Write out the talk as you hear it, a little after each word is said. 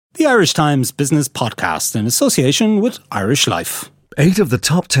the Irish Times Business Podcast in association with Irish Life. 8 of the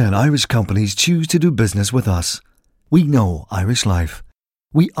top 10 Irish companies choose to do business with us. We know Irish Life.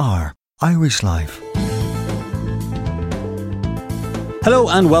 We are Irish Life. Hello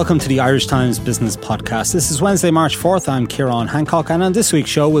and welcome to the Irish Times Business Podcast. This is Wednesday, March 4th. I'm Ciarán Hancock, and on this week's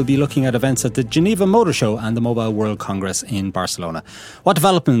show we'll be looking at events at the Geneva Motor Show and the Mobile World Congress in Barcelona. What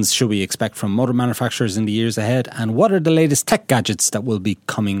developments should we expect from motor manufacturers in the years ahead, and what are the latest tech gadgets that will be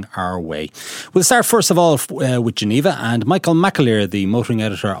coming our way? We'll start first of all with Geneva, and Michael McAleer, the motoring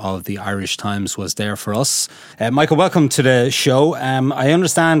editor of the Irish Times, was there for us. Michael, welcome to the show. I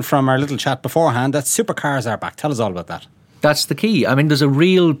understand from our little chat beforehand that supercars are back. Tell us all about that. That's the key. I mean, there's a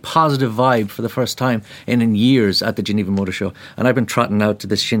real positive vibe for the first time in years at the Geneva Motor Show. And I've been trotting out to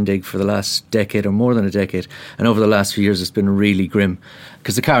this shindig for the last decade or more than a decade. And over the last few years, it's been really grim.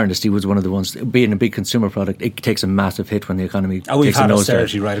 Because the car industry was one of the ones, being a big consumer product, it takes a massive hit when the economy takes a nosedive. We've had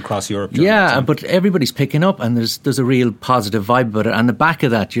austerity right across Europe. Yeah, but everybody's picking up and there's a real positive vibe about it. And the back of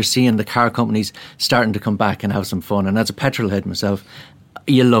that, you're seeing the car companies starting to come back and have some fun. And as a petrol head myself,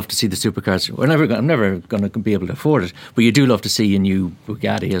 you love to see the supercars. I'm never going to be able to afford it, but you do love to see a new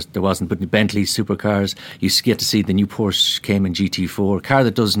Bugatti, as there wasn't, but Bentley supercars. You get to see the new Porsche Cayman GT4, a car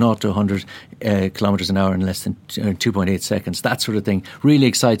that does 0 to 100 kilometres an hour in less than 2.8 seconds. That sort of thing really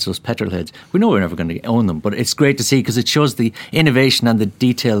excites us petrol heads. We know we're never going to own them, but it's great to see because it shows the innovation and the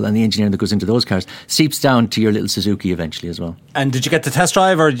detail and the engineering that goes into those cars seeps down to your little Suzuki eventually as well. And did you get the test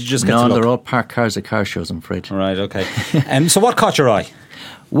drive, or did you just get to look? No, they're all parked cars at car shows, I'm afraid. Right, okay. So what caught your eye?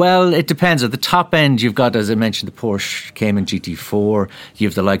 Well, it depends. At the top end, you've got, as I mentioned, the Porsche Cayman GT4. You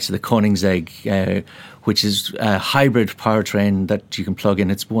have the likes of the Koenigsegg, which is a hybrid powertrain that you can plug in.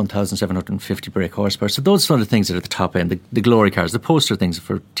 It's 1,750 brake horsepower. So those sort of things are at the top end, the glory cars, the poster things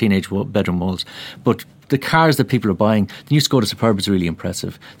for teenage bedroom walls. But the cars that people are buying, the new Skoda Superb is really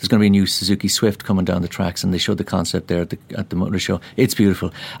impressive. There's going to be a new Suzuki Swift coming down the tracks, and they showed the concept there at the motor show. It's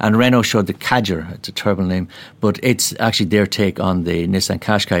beautiful. And Renault showed the Kadjar. It's a terrible name, but it's actually their take on the Nissan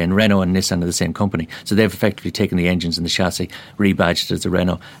Qashqai, and Renault and Nissan are the same company. So they've effectively taken the engines and the chassis, rebadged it as a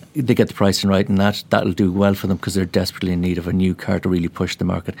Renault. They get the pricing right, and that'll do well for them because they're desperately in need of a new car to really push the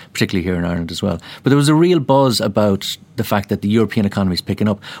market, particularly here in Ireland as well. But there was a real buzz about the fact that the European economy is picking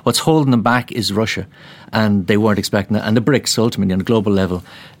up. What's holding them back is Russia, and they weren't expecting that. And the BRICS, ultimately, on a global level,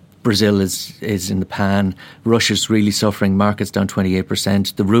 Brazil is in the pan. Russia's really suffering. Markets down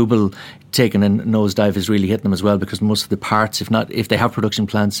 28%. The ruble taking a nosedive is really hitting them as well, because most of the parts, if they have production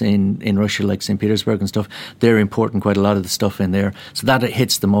plants in Russia like St. Petersburg and stuff, they're importing quite a lot of the stuff in there. So that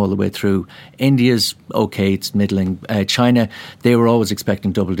hits them all the way through. India's okay, it's middling. China, they were always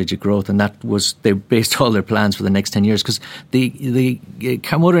expecting double-digit growth, and they based all their plans for the next 10 years, because the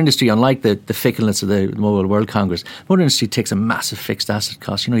motor industry, unlike the fickleness of the Mobile World Congress, the motor industry takes a massive fixed asset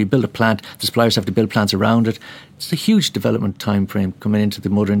cost. You build a plant, the suppliers have to build plants around it. It's a huge development time frame coming into the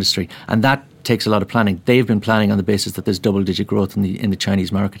motor industry, and that takes a lot of planning. They've been planning on the basis that there's double-digit growth in the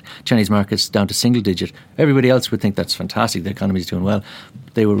Chinese market. Chinese market's down to single-digit. Everybody else would think that's fantastic. The economy's doing well.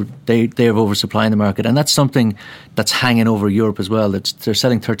 They have oversupplying the market, and that's something that's hanging over Europe as well. They're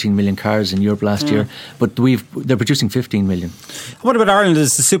selling 13 million cars in Europe last year, but they're producing 15 million. What about Ireland?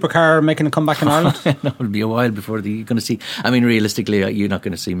 Is the supercar making a comeback in Ireland? No, it'll be a while before you're going to see. I mean, realistically, you're not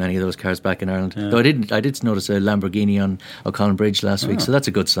going to see many of those cars back in Ireland. Yeah. Though I did notice a Lamborghini on O'Connell Bridge last week, so that's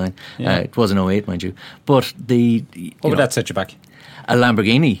a good sign. Yeah. It was an 08, mind you. But what would that set you back? A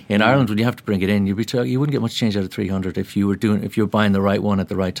Lamborghini in Ireland, when you have to bring it in, you wouldn't get much change out of 300 if you were buying the right one at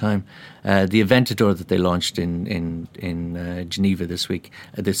the right time. The Aventador that they launched in Geneva this week,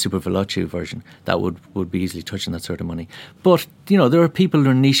 the Super Veloce version, that would be easily touching that sort of money. But there are people,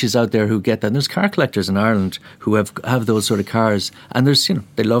 there are niches out there who get that. And there's car collectors in Ireland who have those sort of cars, and there's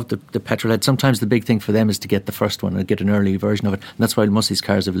they love the petrol head. Sometimes the big thing for them is to get the first one and get an early version of it. And that's why most of these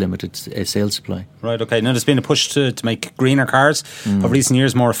cars have limited sales supply. Right. Okay. Now there's been a push to make greener cars. Over recent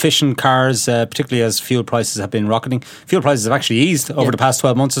years, more efficient cars, particularly as fuel prices have been rocketing. Fuel prices have actually eased over the past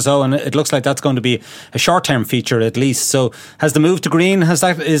 12 months or so, and it looks like that's going to be a short-term feature at least. So has the move to green, is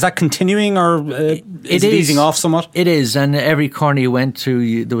that continuing, or is it easing off somewhat? It is, and every corner you went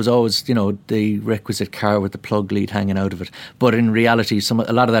to, there was always the requisite car with the plug lead hanging out of it. But in reality,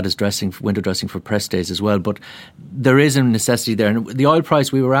 a lot of that is window dressing for press days as well. But there is a necessity there. And the oil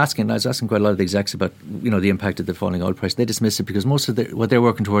price, I was asking quite a lot of the execs about the impact of the falling oil price. They dismiss it because most of what they're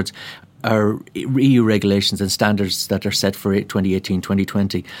working towards are EU regulations and standards that are set for 2018,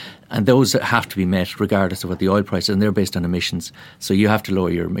 2020. And those have to be met regardless of what the oil price is, and they're based on emissions. So you have to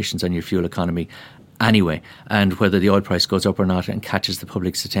lower your emissions and your fuel economy. anyway, and whether the oil price goes up or not and catches the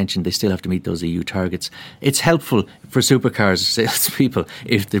public's attention, they still have to meet those EU targets. It's helpful for supercars salespeople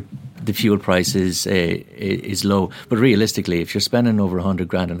if the fuel price is low, but realistically, if you're spending over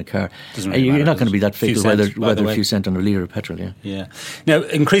 $100,000 on a car, you're not going to be that fickle whether a few cents on a litre of petrol. Yeah. Now,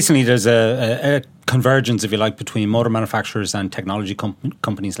 increasingly, there's a convergence, if you like, between motor manufacturers and technology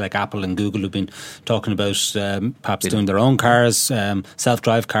companies like Apple and Google, who've been talking about perhaps doing their own cars,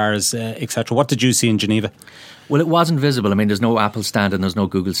 self-drive cars, etc. What did you see in Geneva? Well, it wasn't visible. I mean, there's no Apple stand and there's no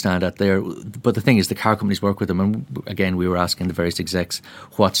Google stand out there. But the thing is, the car companies work with them. And again, we were asking the various execs,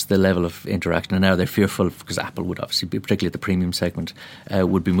 what's the level of interaction? And now they're fearful because Apple would obviously be, particularly at the premium segment,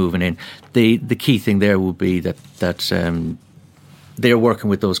 would be moving in. The key thing there would be that they're working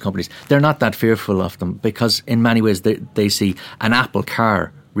with those companies. They're not that fearful of them because in many ways they see an Apple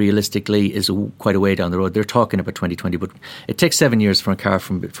car realistically is quite a way down the road. They're talking about 2020, but it takes 7 years for a car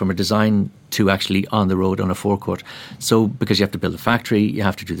from a design to actually on the road on a forecourt. So because you have to build a factory, you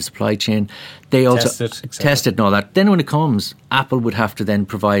have to do the supply chain. They also test it and all that. Then when it comes, Apple would have to then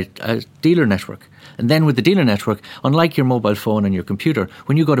provide a dealer network. And then with the dealer network, unlike your mobile phone and your computer,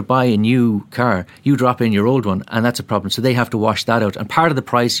 when you go to buy a new car, you drop in your old one, and that's a problem. So they have to wash that out. And part of the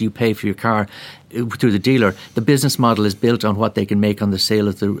price you pay for your car through the dealer, the business model is built on what they can make on the sale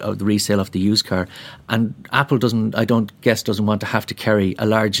of the resale of the used car. And Apple doesn't want to have to carry a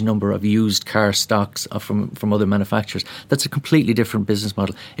large number of used car stocks from other manufacturers. That's a completely different business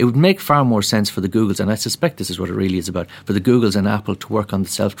model. It would make far more sense for the Googles, and I suspect this is what it really is about, for the Googles and Apple to work on the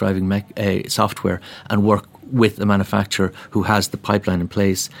self-driving software and work with a manufacturer who has the pipeline in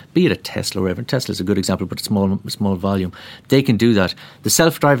place, be it a Tesla or whatever. Tesla is a good example, but small volume. They can do that. The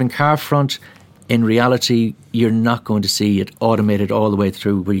self-driving car front, in reality, you're not going to see it automated all the way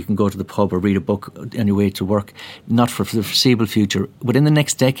through where you can go to the pub or read a book on your way to work. Not for the foreseeable future. Within the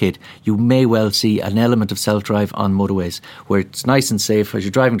next decade, you may well see an element of self-drive on motorways where it's nice and safe as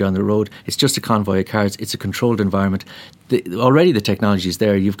you're driving down the road. It's just a convoy of cars. It's a controlled environment. Already the technology is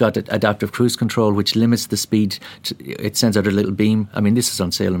there. You've got adaptive cruise control, which limits the speed. It sends out a little beam. I mean, this is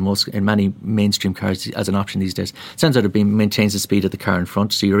on sale in many mainstream cars as an option these days. It sends out a beam, maintains the speed of the car in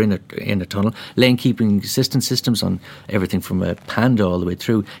front, so you're in a tunnel. Lane keeping assistance systems on everything from a Panda all the way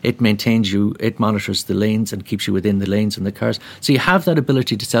through. It maintains you. It monitors the lanes and keeps you within the lanes in the cars. So you have that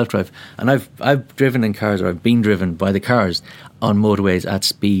ability to self-drive. And I've driven in cars, or I've been driven by the cars on motorways at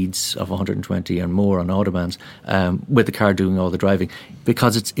speeds of 120 and more on autobahns, with the car doing all the driving,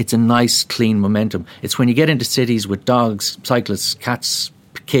 because it's a nice clean momentum. It's when you get into cities with dogs, cyclists, cats,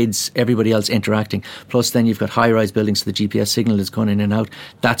 kids, everybody else interacting, plus then you've got high-rise buildings, so the GPS signal is going in and out.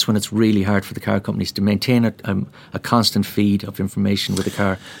 That's when it's really hard for the car companies to maintain a constant feed of information with the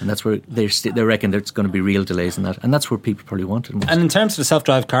car, and that's where they reckon there's going to be real delays in that, and that's where people probably want it most. And in terms of the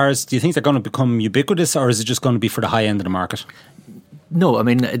self-drive cars, do you think they're going to become ubiquitous, or is it just going to be for the high end of the market? No, I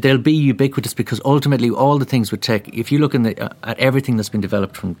mean, they'll be ubiquitous because ultimately all the things with tech, if you look at everything that's been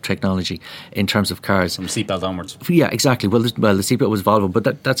developed from technology in terms of cars. From seatbelt onwards. Yeah, exactly. Well, the seatbelt was Volvo,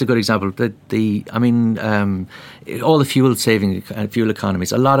 but that's a good example. All the fuel saving and fuel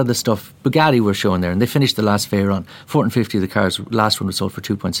economies, a lot of the stuff, Bugatti were showing there, and they finished the last Veyron. 450 of the cars, last one was sold for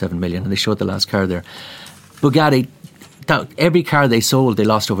 2.7 million, and they showed the last car there. Bugatti, every car they sold, they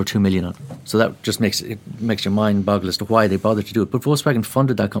lost over 2 million on. So that just makes your mind boggle as to why they bothered to do it. But Volkswagen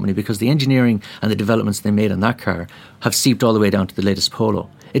funded that company because the engineering and the developments they made on that car have seeped all the way down to the latest Polo.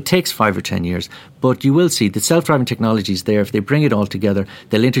 It takes 5 or 10 years, but you will see the self-driving technology is there. If they bring it all together,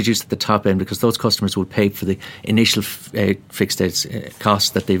 they'll introduce at the top end because those customers will pay for the initial fixed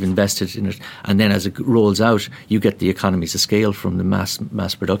costs that they've invested in it, and then as it rolls out, you get the economies of scale from the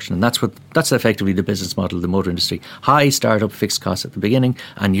mass production, and that's effectively the business model of the motor industry. High startup fixed costs at the beginning,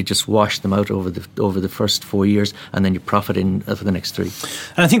 and you just wash them out over the first 4 years, and then you profit in for the next 3.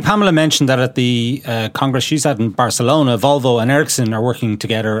 And I think Pamela mentioned that at the Congress she's at in Barcelona, Volvo and Ericsson are working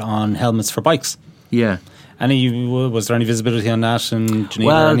together on helmets for bikes. Yeah. Was there any visibility on that in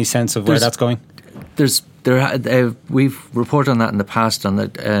Geneva? Or any sense of where that's going? We've reported on that in the past on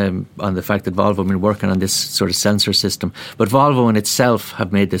the fact that Volvo have been working on this sort of sensor system. But Volvo in itself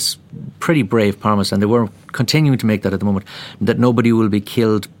have made this pretty brave promise, and they were continuing to make that at the moment, that nobody will be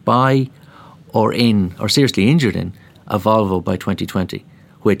killed by or seriously injured in a Volvo by 2020.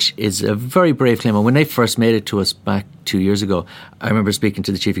 Which is a very brave claim. And when they first made it to us back 2 years ago, I remember speaking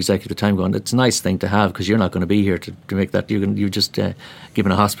to the chief executive at the time going, it's a nice thing to have because you're not going to be here to make that. You're just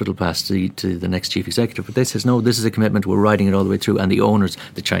given a hospital pass to the next chief executive. But they says, no, this is a commitment. We're riding it all the way through. And the owners,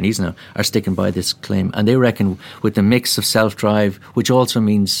 the Chinese now, are sticking by this claim. And they reckon with the mix of self-drive, which also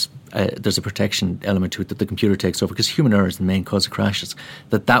means there's a protection element to it that the computer takes over, because human error is the main cause of crashes,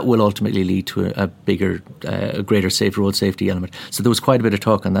 that will ultimately lead to a bigger, a greater road safety element. So there was quite a bit of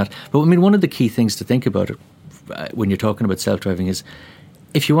talk on that. But I mean, one of the key things to think about it when you're talking about self-driving is,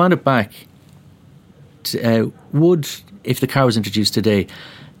 if you want it back, if the car was introduced today,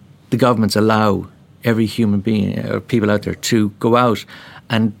 the governments allow every human being or people out there to go out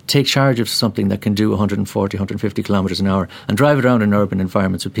and take charge of something that can do 140, 150 kilometres an hour and drive it around in urban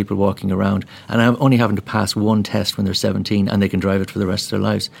environments with people walking around and only having to pass one test when they're 17, and they can drive it for the rest of their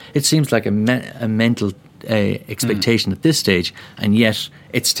lives. It seems like a mental expectation at this stage, and yet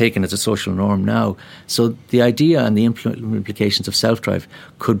it's taken as a social norm now. So the idea and the implications of self-drive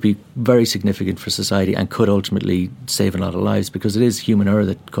could be very significant for society and could ultimately save a lot of lives, because it is human error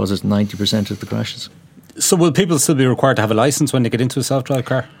that causes 90% of the crashes. So will people still be required to have a licence when they get into a self-drive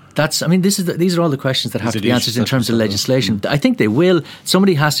car? These are all the questions that have to be answered in terms of legislation. I think they will.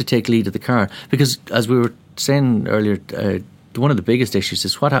 Somebody has to take lead of the car, because as we were saying earlier, one of the biggest issues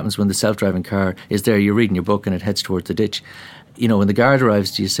is what happens when the self-driving car is there, you're reading your book and it heads towards the ditch. You know, when the guard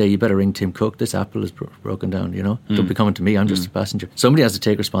arrives, do you say, you better ring Tim Cook, this apple is broken down, you know? Don't be coming to me, I'm just a passenger. Somebody has to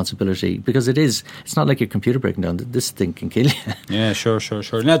take responsibility, because it's not like your computer breaking down. This thing can kill you. Yeah, sure.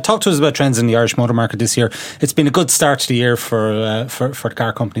 Now, talk to us about trends in the Irish motor market this year. It's been a good start to the year for the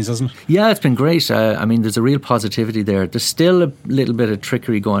car companies, hasn't it? Yeah, it's been great. I mean, there's a real positivity there. There's still a little bit of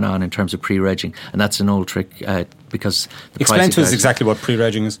trickery going on in terms of pre-regging, and that's an old trick, because explain to us exactly what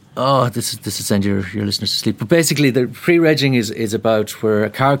pre-regging is. Oh, this is send your listeners to sleep. But basically, the pre-regging is about where a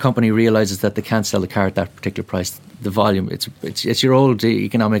car company realises that they can't sell the car at that particular price. The volume, it's your old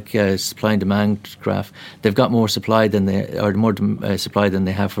economic supply and demand graph. They've got more supply than supply than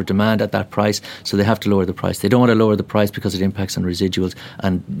they have for demand at that price, so they have to lower the price. They don't want to lower the price because it impacts on residuals,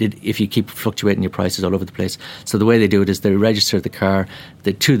 and if you keep fluctuating your prices all over the place. So the way they do it is they register the car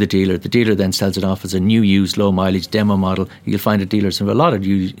to the dealer. The dealer then sells it off as a new, used, low mileage demo model. You'll find that dealers have a lot of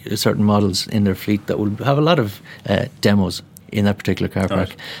certain models in their fleet that will have a lot of demos in that particular car park,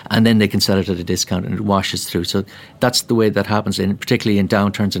 right. And then they can sell it at a discount and it washes through. So that's the way that happens, and particularly in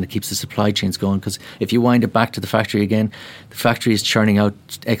downturns, and it keeps the supply chains going, because if you wind it back to the factory again, the factory is churning out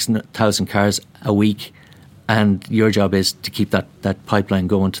X thousand cars a week, and your job is to keep that pipeline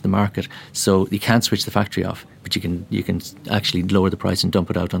going to the market. So you can't switch the factory off, but you can actually lower the price and dump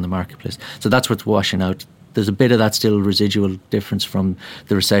it out on the marketplace. So that's what's washing out. There's a bit of that still residual difference from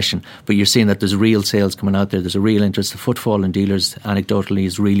the recession, but you're seeing that there's real sales coming out there. There's a real interest. The footfall in dealers, anecdotally,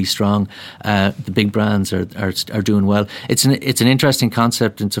 is really strong. The big brands are doing well. It's an interesting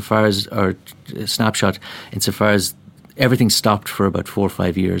concept insofar as, or snapshot, insofar as everything stopped for about 4 or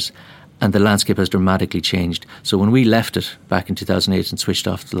 5 years. And the landscape has dramatically changed. So when we left it back in 2008 and switched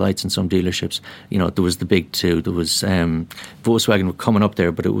off the lights in some dealerships, you know, there was the big two. There was Volkswagen were coming up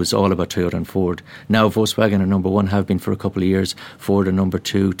there, but it was all about Toyota and Ford. Now Volkswagen are number one, have been for a couple of years. Ford are number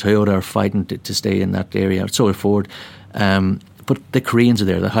two. Toyota are fighting to stay in that area. So are Ford. But the Koreans are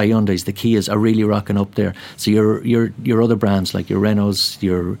there, the Hyundais, the Kias are really rocking up there. So your other brands like your Renaults,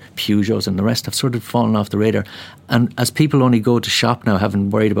 your Peugeots and the rest have sort of fallen off the radar. And as people only go to shop now, having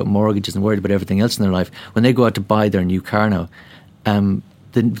worried about mortgages and worried about everything else in their life, when they go out to buy their new car now,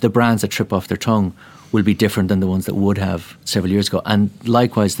 the brands that trip off their tongue will be different than the ones that would have several years ago. And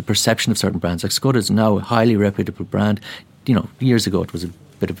likewise, the perception of certain brands, like Skoda is now a highly reputable brand. You know, years ago it was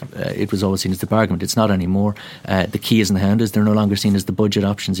it was always seen as the bargain. It's not anymore. The Kias and the Hondas, they're no longer seen as the budget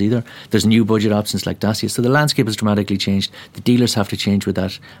options either. There's new budget options like Dacia. So the landscape has dramatically changed. The dealers have to change with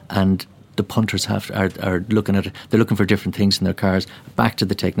that, and the punters are looking at it. They're looking for different things in their cars. Back to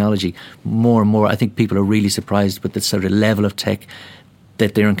the technology, more and more. I think people are really surprised with the sort of level of tech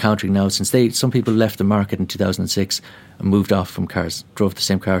that they're encountering now, since some people left the market in 2006 and moved off from cars, drove the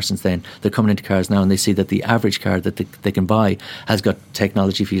same car since then. They're coming into cars now and they see that the average car that they can buy has got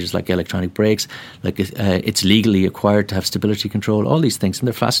technology features like electronic brakes, like it's legally acquired to have stability control, all these things, and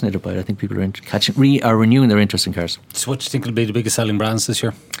they're fascinated by it. I think people are renewing their interest in cars. So what do you think will be the biggest selling brands this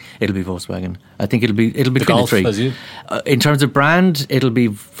year? It'll be Volkswagen. I think it'll be the between Golf, the three. In terms of brand, it'll be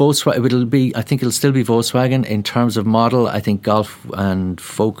Volkswagen. I think it'll still be Volkswagen. In terms of model, I think Golf and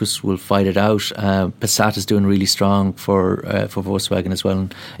Focus will fight it out. Passat is doing really strong for Volkswagen as well.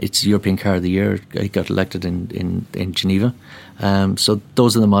 And it's European Car of the Year. It got elected in Geneva. So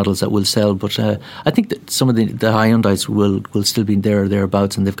those are the models that will sell. But I think that some of the Hyundais will still be there or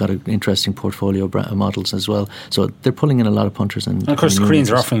thereabouts, and they've got an interesting portfolio of models as well. So they're pulling in a lot of punters. And of course, the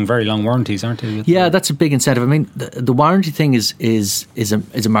Koreans are offering very long warranties, aren't they? Yeah, that's a big incentive. I mean, the warranty thing is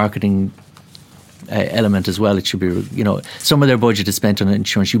a marketing element as well. It should be, some of their budget is spent on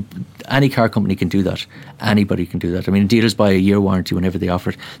insurance. Any car company can do that. Anybody can do that. I mean, dealers buy a year warranty whenever they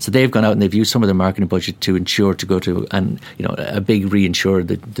offer it. So they've gone out and they've used some of their marketing budget to insure, to go to, and a big reinsurer,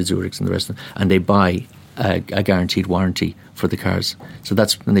 the Zurichs and the rest of them, and they buy a guaranteed warranty for the cars. So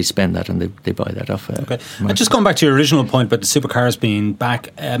that's when they spend that and they buy that off. Okay. And just going back to your original point about the supercars being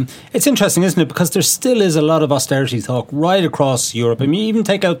back, it's interesting, isn't it? Because there still is a lot of austerity talk right across Europe. I mean, even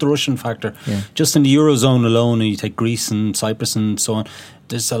take out the Russian factor. Yeah. Just in the Eurozone alone, and you take Greece and Cyprus and so on,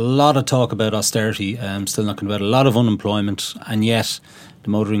 there's a lot of talk about austerity, still knocking about a lot of unemployment, and yet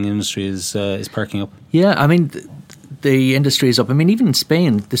the motoring industry is perking up. Yeah, I mean, the industry is up. I mean, even in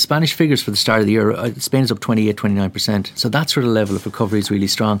Spain, the Spanish figures for the start of the year, Spain is up 28-29%. So that sort of level of recovery is really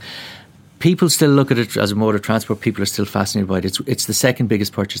strong. People still look at it as a mode of transport. People are still fascinated by it. It's the second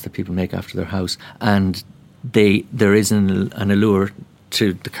biggest purchase that people make after their house. And there is an allure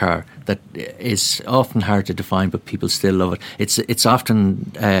to the car that is often hard to define, but people still love it. It's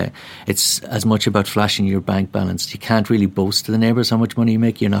often it's as much about flashing your bank balance. You can't really boast to the neighbours how much money you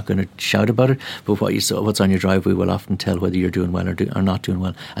make. You're not going to shout about it, but what's on your driveway will often tell whether you're doing well or not doing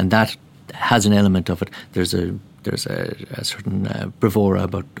well, and that has an element of it. There's a certain bravura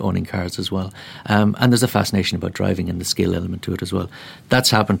about owning cars as well, and there's a fascination about driving and the skill element to it as well. That's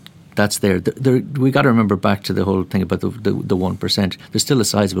happened. That's there. We got to remember back to the whole thing about the 1%. There's still a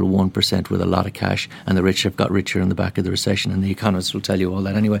sizable 1% with a lot of cash, and the rich have got richer in the back of the recession, and the economists will tell you all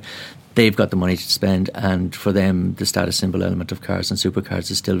that anyway. They've got the money to spend, and for them the status symbol element of cars and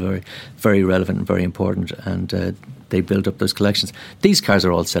supercars is still very, very relevant and very important, and they build up those collections. These cars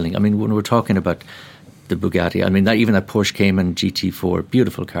are all selling. I mean, when we're talking about the Bugatti, I mean, even that Porsche Cayman GT4,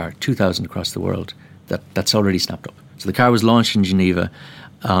 beautiful car, 2,000 across the world, that's already snapped up. So the car was launched in Geneva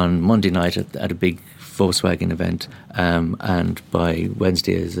on Monday night at a big Volkswagen event, and by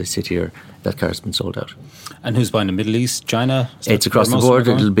Wednesday, as I sit here, that car's been sold out. And who's buying the Middle East, China? It's across the board.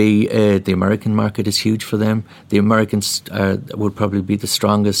 It'll be the American market is huge for them. The Americans would probably be the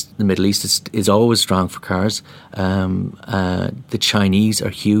strongest. The Middle East is always strong for cars. The Chinese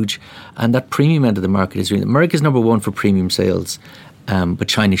are huge, and that premium end of the market is really. America's number one for premium sales, but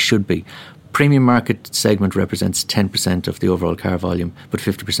China should be. Premium market segment represents 10% of the overall car volume, but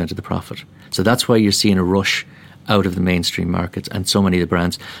 50% of the profit. So that's why you're seeing a rush out of the mainstream markets, and so many of the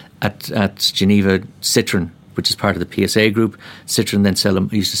brands. At Geneva, Citroën, which is part of the PSA group, Citroën then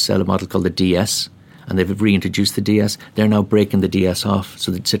used to sell a model called the DS, and they've reintroduced the DS. They're now breaking the DS off,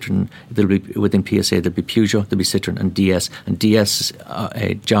 so that Citroën, there'll be within PSA, there'll be Peugeot, there'll be Citroën and DS. And DS'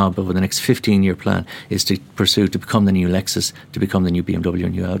 job over the next 15-year plan is to become the new Lexus, to become the new BMW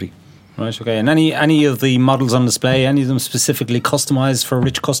and new Audi. Right, okay. And any of the models on display, any of them specifically customised for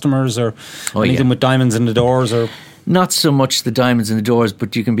rich customers, or anything with diamonds in the doors? Or not so much the diamonds in the doors,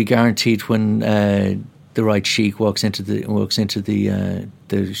 but you can be guaranteed when the right sheik walks into the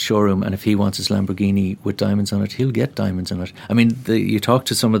showroom, and if he wants his Lamborghini with diamonds on it, he'll get diamonds on it. I mean, you talk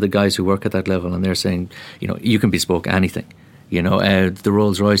to some of the guys who work at that level, and they're saying, you can bespoke anything. The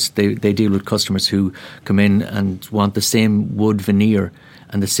Rolls-Royce, they deal with customers who come in and want the same wood veneer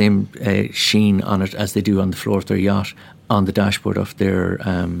and the same sheen on it as they do on the floor of their yacht, on the dashboard of their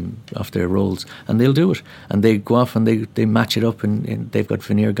Rolls, and they'll do it. And they go off and they match it up, and they've got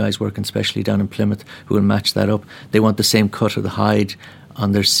veneer guys working specially down in Plymouth who will match that up. They want the same cut of the hide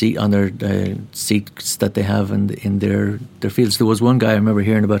on their seats that they have in their fields. There was one guy I remember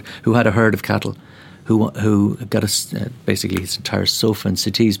hearing about who had a herd of cattle, who got basically his entire sofa and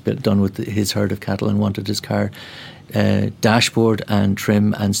settees done with his herd of cattle, and wanted his car dashboard and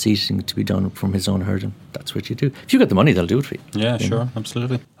trim and seating to be done from his own herd. And that's what you do. If you got the money, they'll do it for you. Yeah, sure,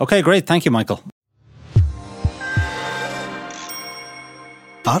 absolutely. Okay, great. Thank you, Michael.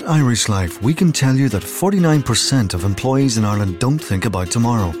 At Irish Life, we can tell you that 49% of employees in Ireland don't think about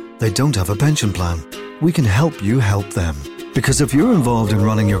tomorrow. They don't have a pension plan. We can help you help them. Because if you're involved in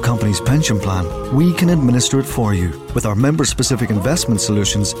running your company's pension plan, we can administer it for you with our member-specific investment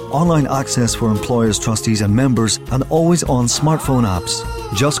solutions, online access for employers, trustees and members, and always-on smartphone apps.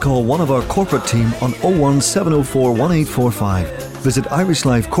 Just call one of our corporate team on 01704 1845. Visit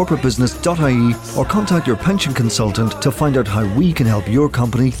irishlifecorporatebusiness.ie or contact your pension consultant to find out how we can help your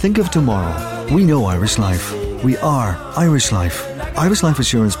company think of tomorrow. We know Irish Life. We are Irish Life. Irish Life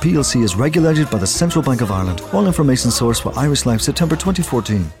Assurance plc is regulated by the Central Bank of Ireland. All information sourced for Irish Life, September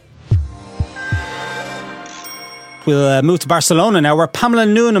 2014. We'll move to Barcelona now, where Pamela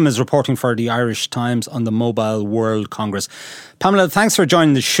Newnham is reporting for the Irish Times on the Mobile World Congress. Pamela, thanks for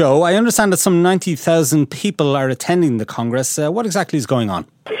joining the show. I understand that some 90,000 people are attending the Congress. What exactly is going on?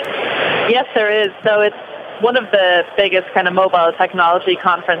 Yes, there is. So it's one of the biggest kind of mobile technology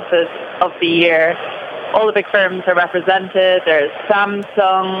conferences of the year. All the big firms are represented. There's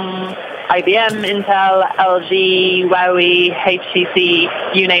Samsung, IBM, Intel, LG, Huawei,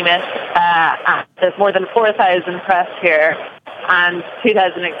 HTC, you name it. There's more than 4,000 press here and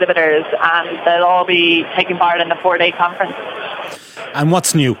 2,000 exhibitors, and they'll all be taking part in the 4-day conference. And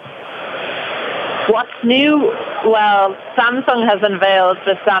what's new? What's new? Well, Samsung has unveiled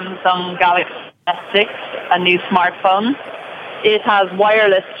the Samsung Galaxy S6, a new smartphone. It has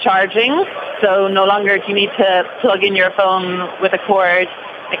wireless charging, so no longer do you need to plug in your phone with a cord.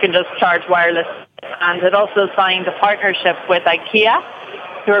 It can just charge wireless. And it also signed a partnership with IKEA,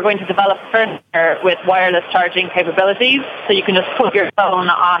 who are going to develop furniture with wireless charging capabilities. So you can just put your phone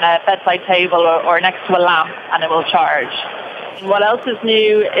on a bedside table or next to a lamp and it will charge. And what else is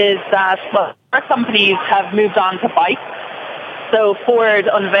new is that, our companies have moved on to bikes. So Ford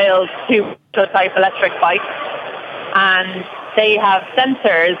unveiled 2 prototype electric bikes, and they have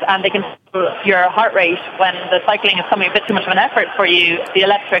sensors and they can control your heart rate. When the cycling is becoming a bit too much of an effort for you, the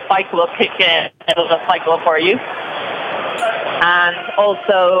electric bike will kick in and it'll just cycle for you. And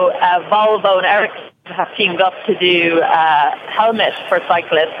also Volvo and Ericsson have teamed up to do a helmet for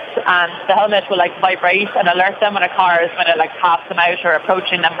cyclists, and the helmet will vibrate and alert them when a car is going to pass them out or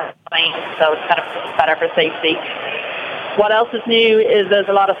approaching them from behind, so it's kind of better for safety. What else is new is there's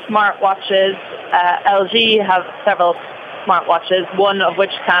a lot of smartwatches. LG have several smartwatches, one of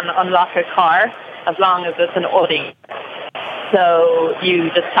which can unlock a car as long as it's an Audi. So you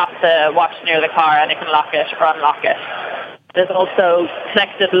just tap the watch near the car and it can lock it or unlock it. There's also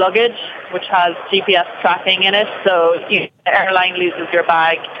connected luggage, which has GPS tracking in it. So if the airline loses your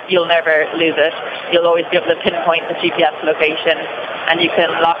bag, you'll never lose it. You'll always be able to pinpoint the GPS location, and you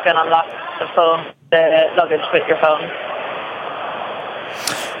can lock and unlock the luggage with your phone.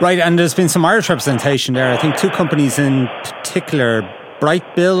 Right, and there's been some Irish representation there. I think 2 companies in particular,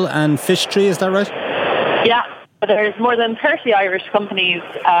 Brightbill and Fishtree, is that right? Yeah, there's more than 30 Irish companies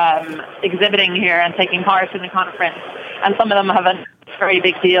exhibiting here and taking part in the conference, and some of them have very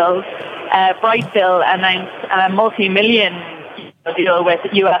big deals. Brightbill announced a multi-million deal with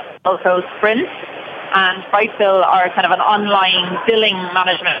US telco Sprint, and Brightbill are kind of an online billing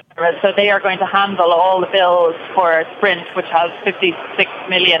management service, so they are going to handle all the bills for Sprint, which has 56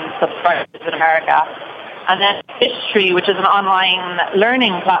 million subscribers in America. And then Fishtree, which is an online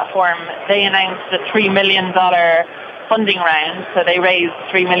learning platform, they announced a $3 million funding round, so they raised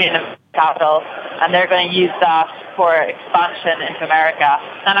 $3 million of capital, and they're going to use that for expansion into America.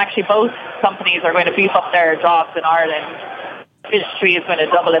 And actually both companies are going to beef up their jobs in Ireland. Fishtree is going to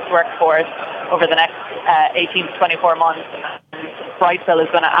double its workforce over the next 18 to 24 months. And Brightbill is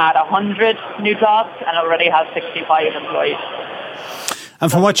going to add 100 new jobs and already has 65 employees.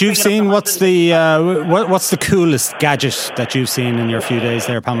 And from what you've seen, what's the coolest gadget that you've seen in your few days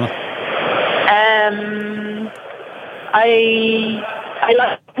there, Pamela? I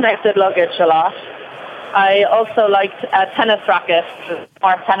like connected luggage a lot. I also liked a tennis racket, a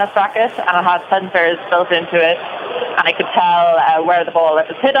smart tennis racket, and it had sensors built into it, and I could tell where the ball, if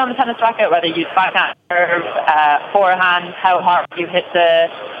it's hit on the tennis racket, whether you backhand serve, forehand, how hard you hit the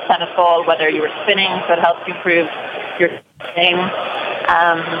tennis ball, whether you were spinning, so it helps you improve your game.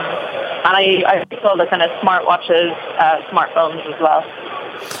 And I saw the kind of smartwatches, smartphones as well.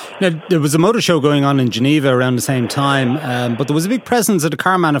 Now, there was a motor show going on in Geneva around the same time, but there was a big presence of the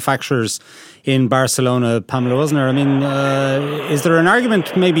car manufacturers in Barcelona, Pamela, wasn't there? I mean, is there an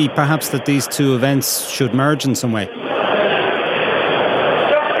argument maybe perhaps that these 2 events should merge in some way?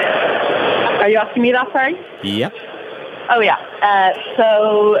 Are you asking me that, sorry? Yeah. Oh, yeah.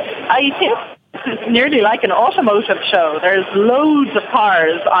 So I think it's nearly like an automotive show. There's loads of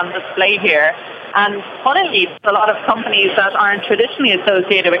cars on display here. And funnily, a lot of companies that aren't traditionally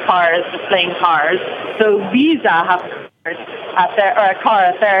associated with cars displaying cars. So Visa have a car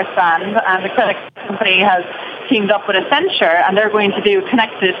at their stand, and the company has teamed up with Accenture, and they're going to do a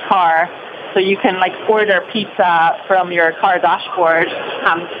connected car, so you can order pizza from your car dashboard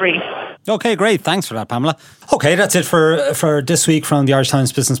hands-free. Okay, great. Thanks for that, Pamela. Okay, that's it for this week from the Irish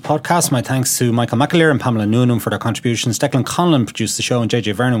Times Business Podcast. My thanks to Michael McAleer and Pamela Noonan for their contributions. Declan Conlon produced the show and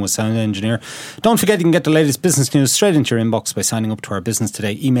JJ Vernon was sound engineer. Don't forget you can get the latest business news straight into your inbox by signing up to our Business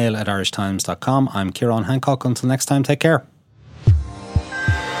Today email at irishtimes.com. I'm Ciarán Hancock. Until next time, take care.